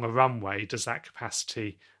 How long a runway does that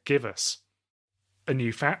capacity give us? A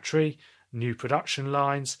new factory, new production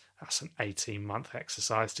lines, that's an 18-month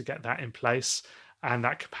exercise to get that in place. And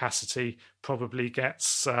that capacity probably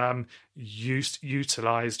gets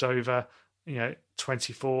utilized over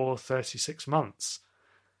 24, 36 months.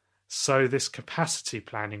 So this capacity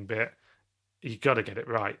planning bit, you got to get it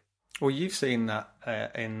right. Well, you've seen that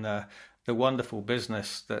in the wonderful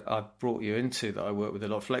business that I brought you into, that I work with a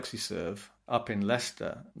lot, FlexiServe, up in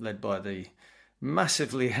Leicester, led by the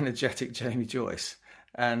massively energetic Jamie Joyce.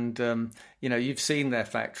 And, you've seen their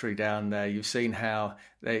factory down there. You've seen how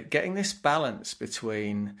they're getting this balance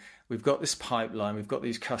between, we've got this pipeline, we've got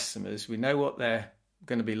these customers, we know what they're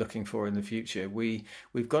going to be looking for in the future. We've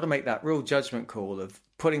got to make that real judgment call of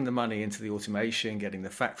putting the money into the automation, getting the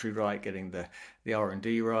factory right, getting the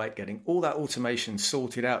R&D right, getting all that automation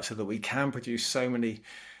sorted out so that we can produce so many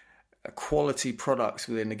quality products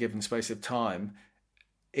within a given space of time,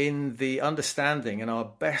 in the understanding and our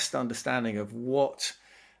best understanding of what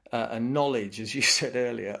and knowledge, as you said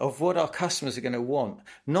earlier, of what our customers are going to want,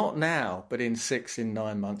 not now, but in 6, in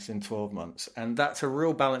 9 months, in 12 months. And that's a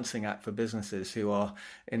real balancing act for businesses who are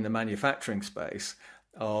in the manufacturing space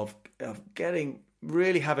of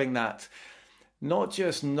really having that, not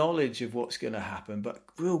just knowledge of what's going to happen, but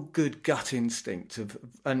real good gut instinct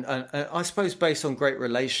and I suppose based on great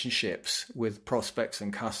relationships with prospects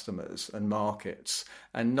and customers and markets,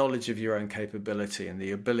 and knowledge of your own capability and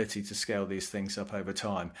the ability to scale these things up over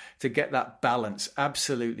time, to get that balance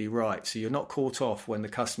absolutely right. So you're not caught off when the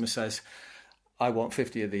customer says, I want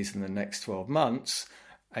 50 of these in the next 12 months,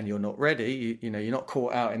 and you're not ready. You're not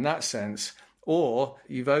caught out in that sense. Or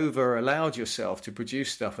you've over-allowed yourself to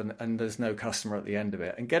produce stuff and there's no customer at the end of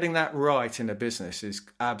it. And getting that right in a business is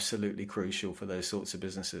absolutely crucial for those sorts of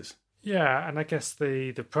businesses. Yeah, and I guess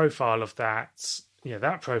the profile of that,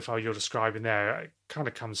 that profile you're describing there, it kind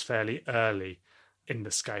of comes fairly early in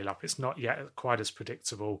the scale-up. It's not yet quite as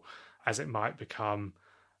predictable as it might become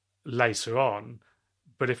later on.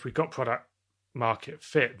 But if we've got product market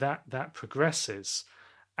fit, that progresses,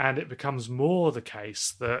 and it becomes more the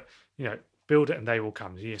case that, build it and they will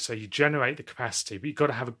come. So you generate the capacity, but you've got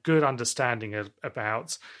to have a good understanding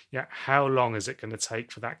about how long is it going to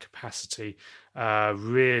take for that capacity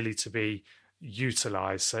really to be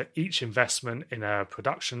utilized. So each investment in a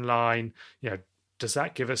production line, does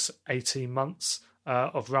that give us 18 months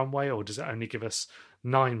of runway, or does it only give us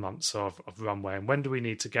 9 months of runway? And when do we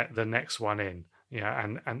need to get the next one in?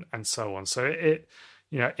 And so on. So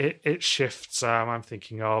it shifts. I'm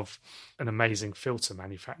thinking of an amazing filter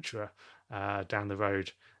manufacturer down the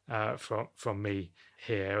road from me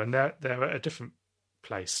here, and they're at a different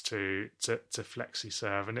place to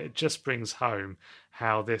FlexiServe, and it just brings home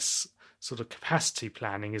how this sort of capacity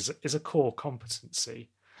planning is a core competency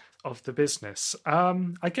of the business.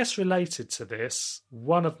 I guess related to this,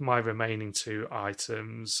 one of my remaining 2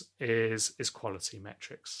 items is quality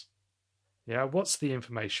metrics. What's the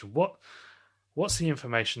information? What's the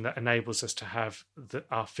information that enables us to have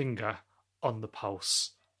our finger on the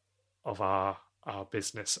pulse of our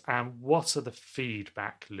business, and what are the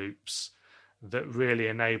feedback loops that really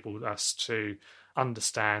enable us to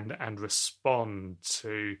understand and respond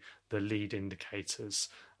to the lead indicators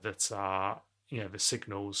that are, the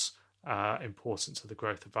signals important to the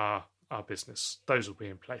growth of our business? Those will be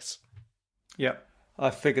in place. Yeah, I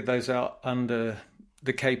figured those out under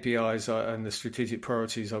the KPIs and the strategic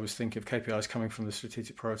priorities. I was thinking of KPIs coming from the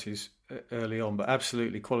strategic priorities early on, but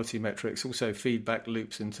absolutely quality metrics, also feedback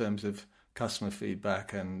loops in terms of customer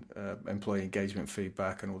feedback and employee engagement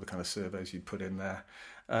feedback and all the kind of surveys you put in there.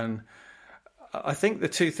 And I think the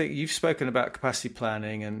 2 things you've spoken about, capacity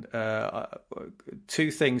planning, and 2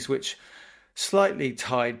 things which slightly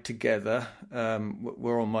tied together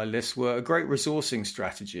were on my list were a great resourcing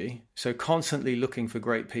strategy. So constantly looking for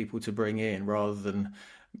great people to bring in rather than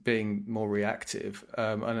being more reactive.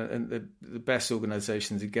 And the best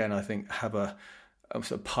organizations, again, I think, have a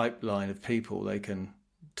sort of pipeline of people they can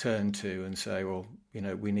turn to and say, well,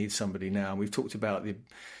 we need somebody now. And we've talked about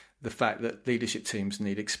the fact that leadership teams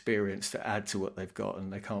need experience to add to what they've got,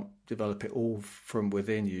 and they can't develop it all from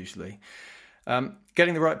within usually.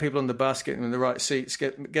 Getting the right people on the bus, getting them in the right seats,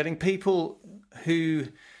 getting people who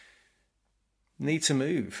need to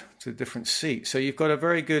move to a different seat. So you've got a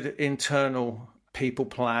very good internal people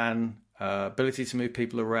plan, ability to move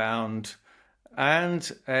people around, and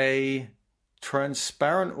a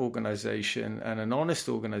transparent organization and an honest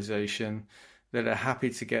organization that are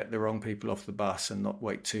happy to get the wrong people off the bus and not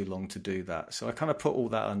wait too long to do that. So I kind of put all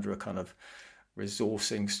that under a kind of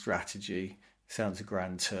resourcing strategy. Sounds a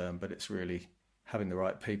grand term, but it's really having the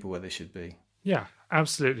right people where they should be. Yeah,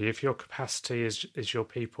 absolutely. If your capacity is your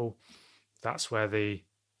people, that's where the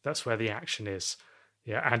action is.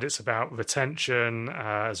 Yeah, and it's about retention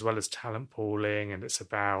as well as talent pooling, and it's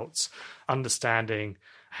about understanding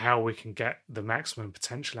how we can get the maximum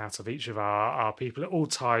potential out of each of our people. It all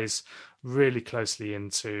ties really closely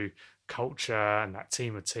into culture and that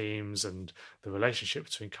team of teams and the relationship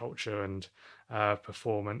between culture and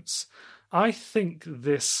performance. I think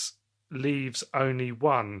this leaves only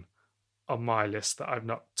one on my list that I've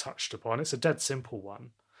not touched upon. It's a dead simple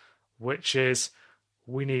one, which is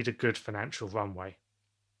we need a good financial runway.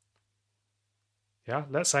 Yeah,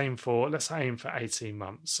 let's aim for 18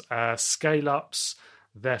 months. Scale ups,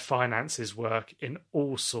 their finances work in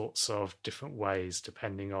all sorts of different ways,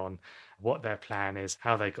 depending on what their plan is,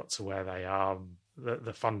 how they got to where they are,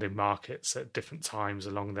 the funding markets at different times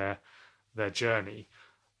along their journey.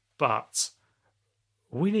 But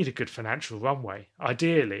we need a good financial runway.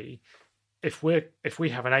 Ideally, if we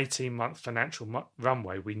have an 18-month financial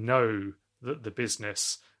runway, we know that the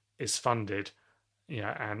business is funded,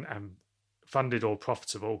 and funded or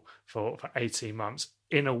profitable for 18 months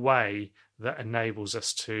in a way that enables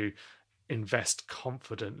us to invest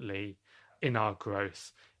confidently in our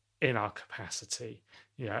growth, in our capacity,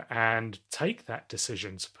 and take that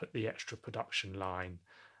decision to put the extra production line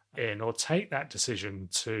in, or take that decision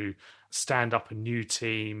to stand up a new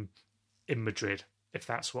team in Madrid, if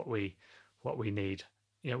that's what we need.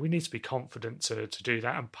 We need to be confident to do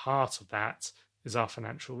that, and part of that is our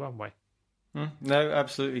financial runway. No,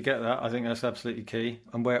 absolutely get that. I think that's absolutely key.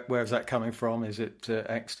 And where is that coming from? Is it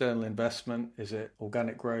external investment? Is it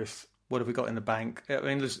organic growth? What have we got in the bank? I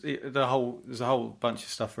mean, there's a whole bunch of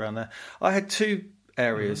stuff around there. I had 2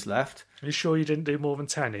 areas left. Are you sure you didn't do more than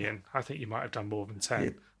 10, Ian? I think you might have done more than 10. Yeah.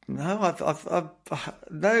 No,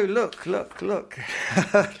 no, look,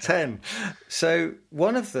 10. So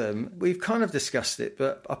one of them, we've kind of discussed it,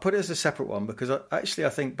 but I put it as a separate one because I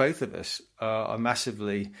think both of us are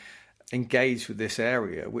massively engaged with this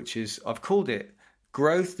area, which is, I've called it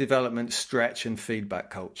growth, development, stretch, and feedback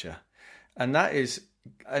culture. And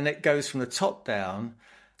it goes from the top down.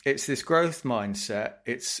 It's this growth mindset.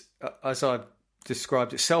 It's, as I've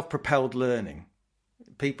described it, self-propelled learning.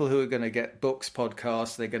 People who are going to get books,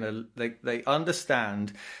 podcasts, they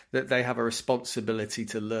understand that they have a responsibility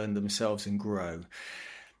to learn themselves and grow.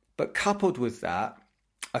 But coupled with that,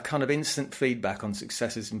 a kind of instant feedback on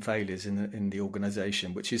successes and failures in the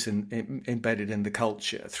organisation, which is embedded in the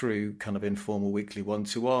culture through kind of informal weekly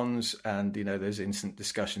one-to-ones, and those instant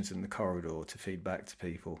discussions in the corridor to feed back to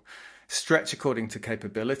people. Stretch according to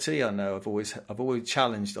capability. I know I've always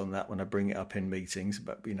challenged on that when I bring it up in meetings,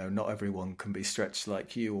 but not everyone can be stretched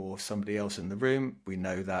like you or somebody else in the room. We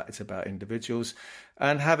know that it's about individuals,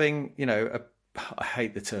 and having I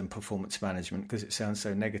hate the term performance management because it sounds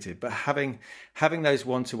so negative, but having those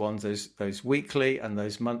one-to-ones, those weekly and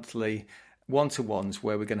those monthly one-to-ones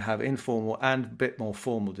where we're going to have informal and a bit more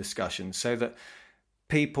formal discussions so that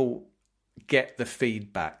people get the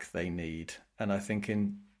feedback they need. And I think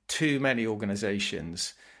in too many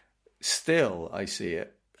organizations, still I see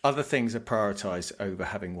it, other things are prioritized over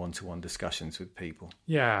having one-to-one discussions with people.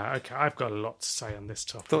 Yeah, okay, I've got a lot to say on this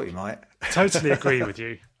topic. Thought you might. Totally agree with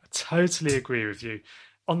you. Totally agree with you.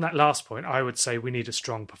 On that last point, I would say we need a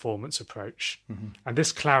strong performance approach. Mm-hmm. And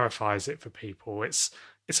this clarifies it for people. It's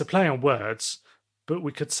a play on words, but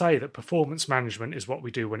we could say that performance management is what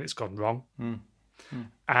we do when it's gone wrong. Mm-hmm.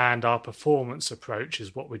 And our performance approach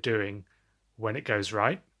is what we're doing when it goes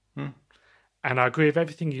right. Mm. And I agree with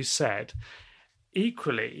everything you said.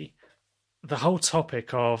 Equally, the whole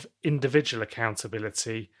topic of individual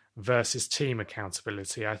accountability versus team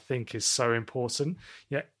accountability, I think, is so important.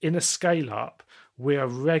 Yeah, in a scale-up, we are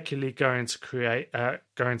regularly going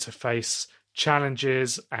to face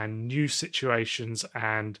challenges and new situations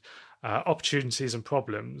and opportunities and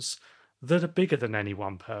problems that are bigger than any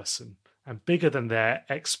one person and bigger than their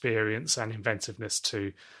experience and inventiveness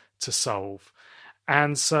to solve.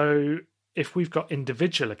 And so, if we've got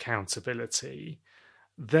individual accountability,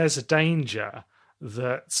 there's a danger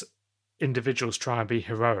that individuals try and be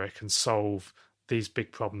heroic and solve these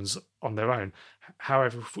big problems on their own.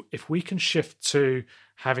 However, if we can shift to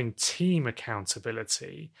having team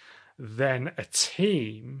accountability, then a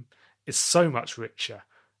team is so much richer,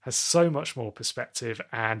 has so much more perspective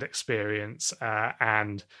and experience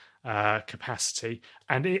and capacity,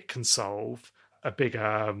 and it can solve a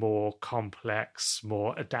bigger, more complex,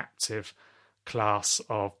 more adaptive class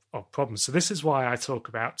of problems. So this is why I talk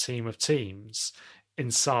about team of teams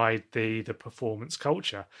inside the performance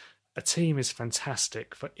culture. A team is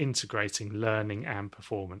fantastic for integrating learning and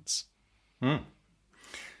performance. And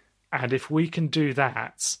if we can do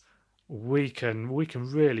that, we can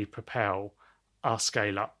really propel our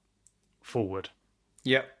scale up forward.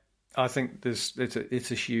 Yep. I think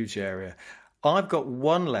it's a huge area. I've got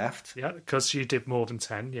one left. Yeah, because you did more than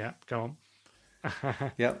 10. Yeah, go on.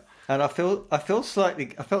 Yep. And I felt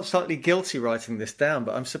slightly guilty writing this down,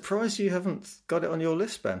 but I'm surprised you haven't got it on your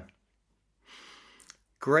list, Ben.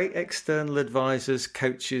 Great external advisors,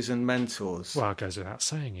 coaches, and mentors. Well, it goes without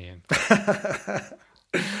saying, Ian.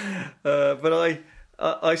 But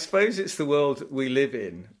I suppose it's the world we live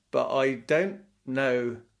in. But I don't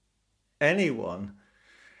know anyone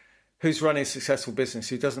who's running a successful business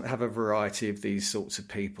who doesn't have a variety of these sorts of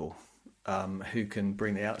people. Who can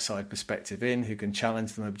bring the outside perspective in, who can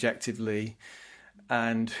challenge them objectively,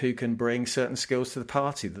 and who can bring certain skills to the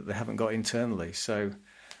party that they haven't got internally. So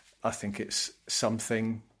I think it's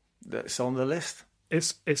something that's on the list.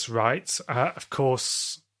 It's right. Of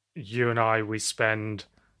course, you and I, we spend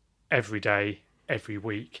every day, every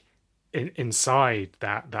week inside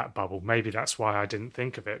that bubble. Maybe that's why I didn't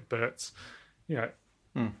think of it. But,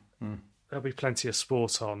 there'll be plenty of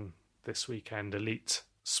sport on this weekend, elite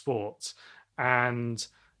sport, and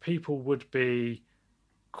people would be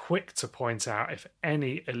quick to point out if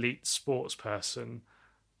any elite sports person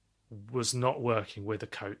was not working with a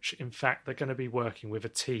coach. In fact, they're going to be working with a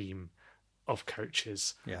team of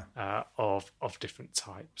coaches of different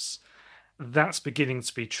types. That's beginning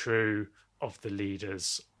to be true of the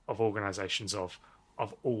leaders of organizations of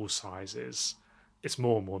all sizes. It's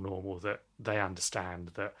more and more normal that they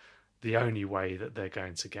understand that the only way that they're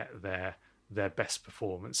going to get their best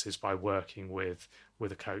performance is by working with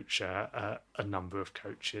a coach, a number of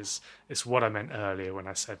coaches. It's what I meant earlier when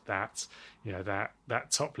I said that,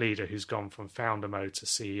 that top leader who's gone from founder mode to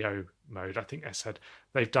CEO mode. I think I said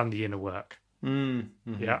they've done the inner work.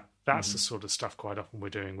 Mm-hmm. Yeah, that's the sort of stuff quite often we're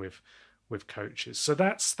doing with coaches. So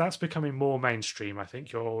that's becoming more mainstream. I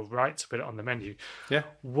think you're right to put it on the menu. Yeah.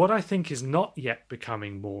 What I think is not yet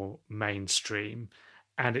becoming more mainstream,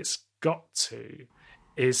 and it's got to,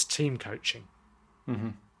 is team coaching.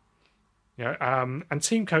 And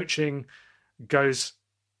team coaching goes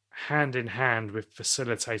hand in hand with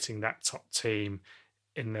facilitating that top team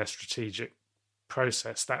in their strategic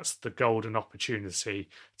process. That's the golden opportunity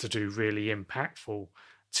to do really impactful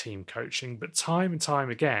team coaching. But time and time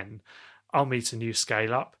again, I'll meet a new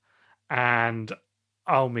scale up and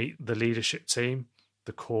I'll meet the leadership team,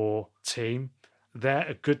 the core team. They're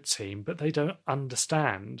a good team, but they don't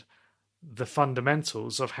understand the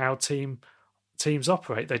fundamentals of how teams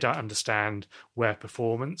operate. They don't understand where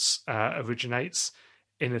performance originates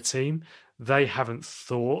in a team. They haven't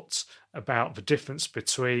thought about the difference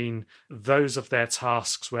between those of their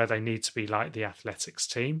tasks where they need to be like the athletics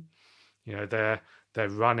team. They're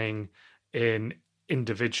running in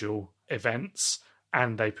individual events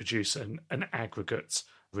and they produce an aggregate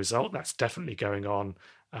result. That's definitely going on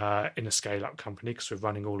in a scale-up company because we're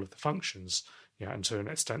running all of the functions. And to an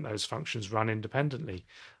extent, those functions run independently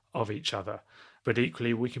of each other. But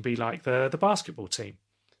equally, we can be like the basketball team,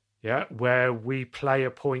 where we play a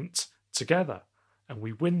point together and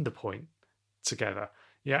we win the point together.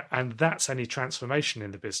 And that's any transformation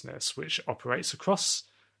in the business which operates across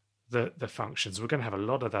the functions. We're going to have a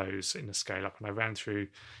lot of those in the scale-up, and I ran through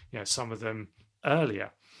some of them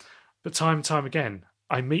earlier. But time and time again,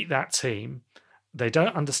 I meet that team. They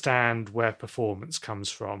don't understand where performance comes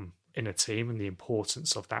from in a team and the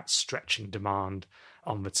importance of that stretching demand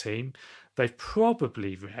on the team. They've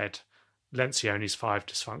probably read Lencioni's 5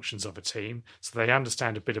 Dysfunctions of a Team, so they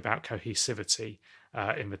understand a bit about cohesivity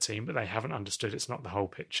in the team, but they haven't understood it's not the whole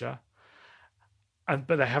picture.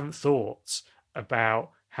 But they haven't thought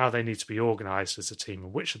about how they need to be organised as a team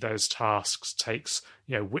and which of those tasks takes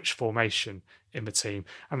which formation in the team.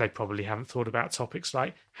 And they probably haven't thought about topics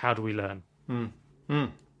like how do we learn.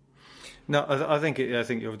 No, I think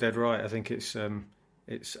you're dead right. I think it's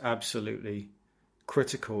absolutely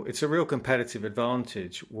critical. It's a real competitive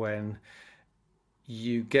advantage when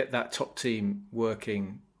you get that top team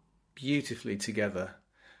working beautifully together,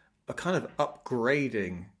 a kind of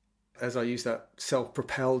upgrading, as I use that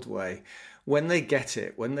self-propelled way, when they get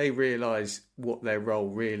it, when they realise what their role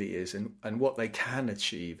really is and what they can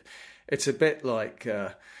achieve. It's a bit like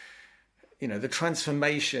the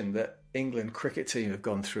transformation that England cricket team have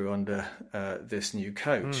gone through under this new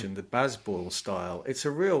coach and the Bazball style. It's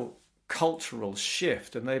a real cultural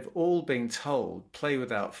shift, and they've all been told, play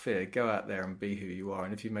without fear, go out there and be who you are,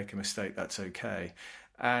 and if you make a mistake, that's okay.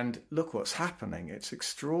 And look what's happening. It's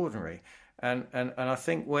extraordinary. And I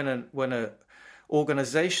think when a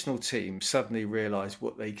organizational team suddenly realize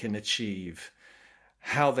what they can achieve,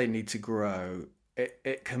 how they need to grow,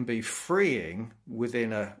 it can be freeing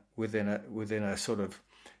within a sort of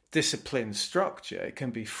disciplined structure. It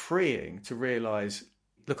can be freeing to realize,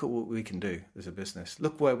 look at what we can do as a business.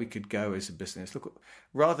 Look where we could go as a business.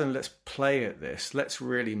 Rather than let's play at this, let's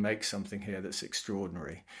really make something here that's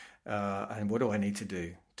extraordinary. And what do I need to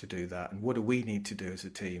do that? And what do we need to do as a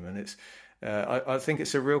team? And it's I think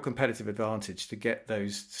it's a real competitive advantage to get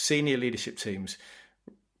those senior leadership teams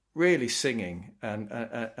really singing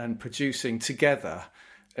and producing together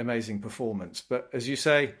amazing performance. But as you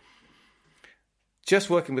say, just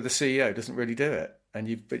working with the CEO doesn't really do it. And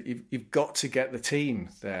you've got to get the team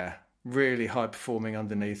there really high performing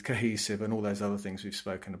underneath, cohesive, and all those other things we've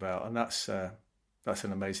spoken about. And that's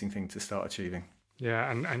an amazing thing to start achieving. Yeah,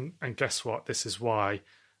 and guess what? This is why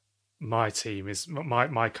my team is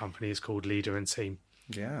my company is called Leader and Team.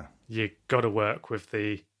 Yeah, you got to work with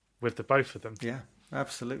the both of them. Yeah,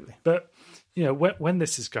 absolutely. But when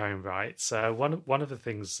this is going right, one of the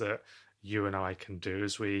things that you and I can do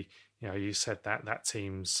is you said that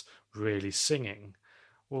team's really singing.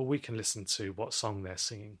 Well, we can listen to what song they're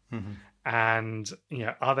singing, and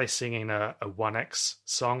are they singing a 1x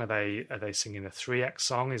song? Are they singing a 3x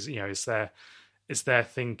song? Is their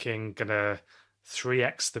thinking gonna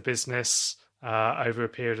 3x the business over a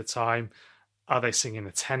period of time? Are they singing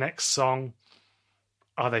a 10x song?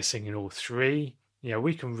 Are they singing all three?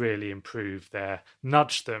 We can really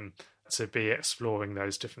nudge them to be exploring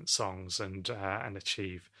those different songs and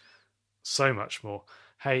achieve so much more.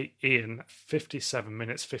 Hey, Ian, 57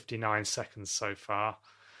 minutes, 59 seconds so far.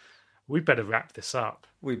 We better wrap this up.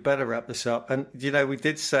 And, we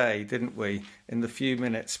did say, didn't we, in the few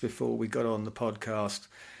minutes before we got on the podcast,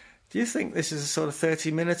 do you think this is a sort of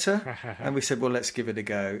 30-minuter? And we said, well, let's give it a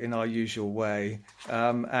go in our usual way.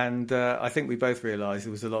 And I think we both realised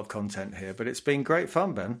there was a lot of content here, but it's been great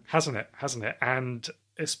fun, Ben. Hasn't it? And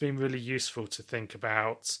it's been really useful to think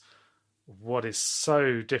about what is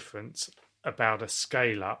so different about a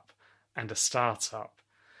scale-up and a startup.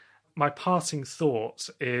 My parting thought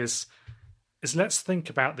is let's think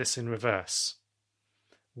about this in reverse.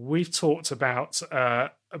 we've talked about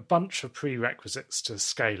a bunch of prerequisites to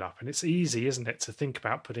scale up, and it's easy, isn't it, to think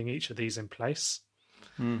about putting each of these in place.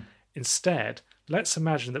 Instead, let's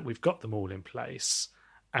imagine that we've got them all in place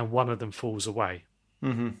and one of them falls away.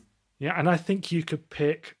 Yeah, and I think you could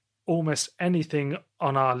pick almost anything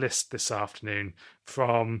on our list this afternoon,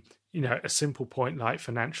 from a simple point like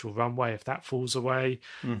financial runway, if that falls away,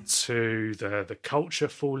 to the culture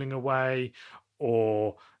falling away,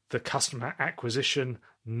 or the customer acquisition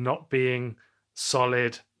not being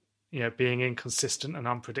solid, being inconsistent and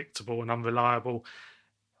unpredictable and unreliable.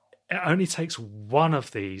 It only takes one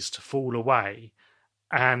of these to fall away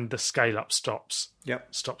and the scale up stops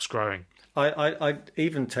growing. I'd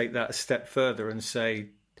even take that a step further and say,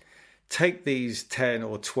 take these 10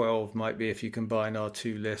 or 12, might be if you combine our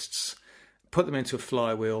two lists, put them into a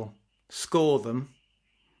flywheel, score them,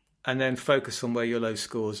 and then focus on where your low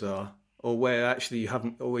scores are, or where actually you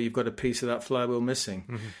haven't, or where you've got a piece of that flywheel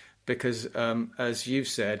missing. Because as you've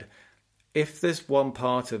said, if there's one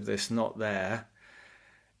part of this not there,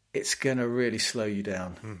 it's going to really slow you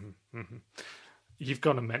down. You've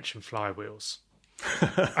got to mention flywheels.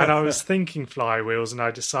 And I was thinking flywheels, and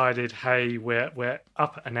I decided, hey, we're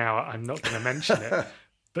up at an hour, I'm not going to mention it.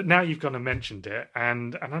 But now you've gone and mentioned it,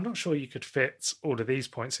 and I'm not sure you could fit all of these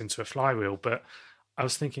points into a flywheel, but I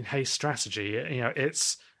was thinking, hey, strategy,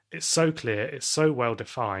 it's so clear, it's so well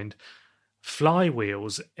defined.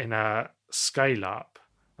 Flywheels in a scale up,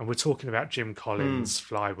 and we're talking about Jim Collins'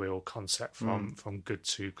 flywheel concept from good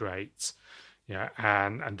to great,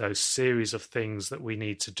 and those series of things that we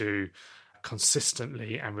need to do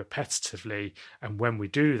consistently and repetitively, and when we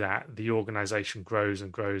do that, the organization grows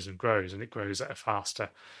and grows and grows, and it grows at a faster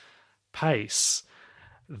pace.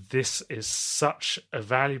 This is such a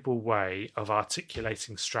valuable way of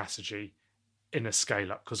articulating strategy in a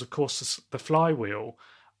scale up, because of course the flywheel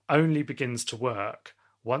only begins to work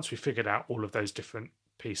once we figured out all of those different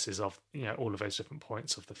pieces of all of those different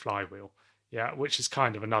points of the flywheel, which is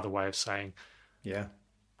kind of another way of saying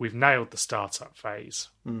we've nailed the startup phase.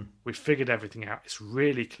 We've figured everything out. It's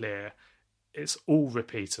really clear. It's all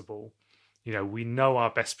repeatable. We know our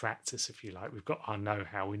best practice, if you like. We've got our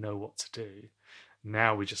know-how. We know what to do.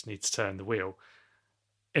 Now we just need to turn the wheel.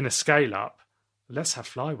 In a scale-up, let's have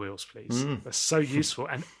flywheels, please. They're so useful,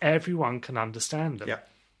 and everyone can understand them.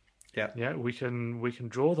 Yeah. We can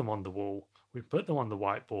draw them on the wall. We put them on the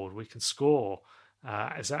whiteboard. We can score.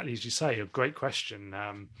 Exactly as you say, a great question.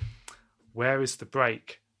 Where is the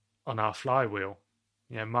brake on our flywheel?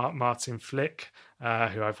 Martin Flick,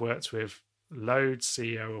 who I've worked with loads,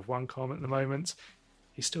 CEO of OneCom at the moment,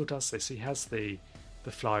 he still does this. He has the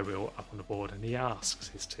flywheel up on the board, and he asks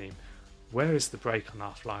his team, where is the brake on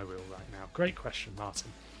our flywheel right now? Great question,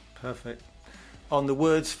 Martin. Perfect. On the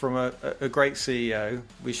words from a great CEO,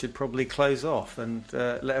 we should probably close off and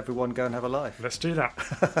let everyone go and have a life. Let's do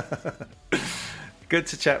that. Good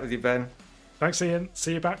to chat with you, Ben. Thanks, Ian.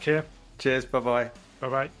 See you back here. Cheers. Bye-bye.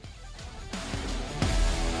 Bye-bye.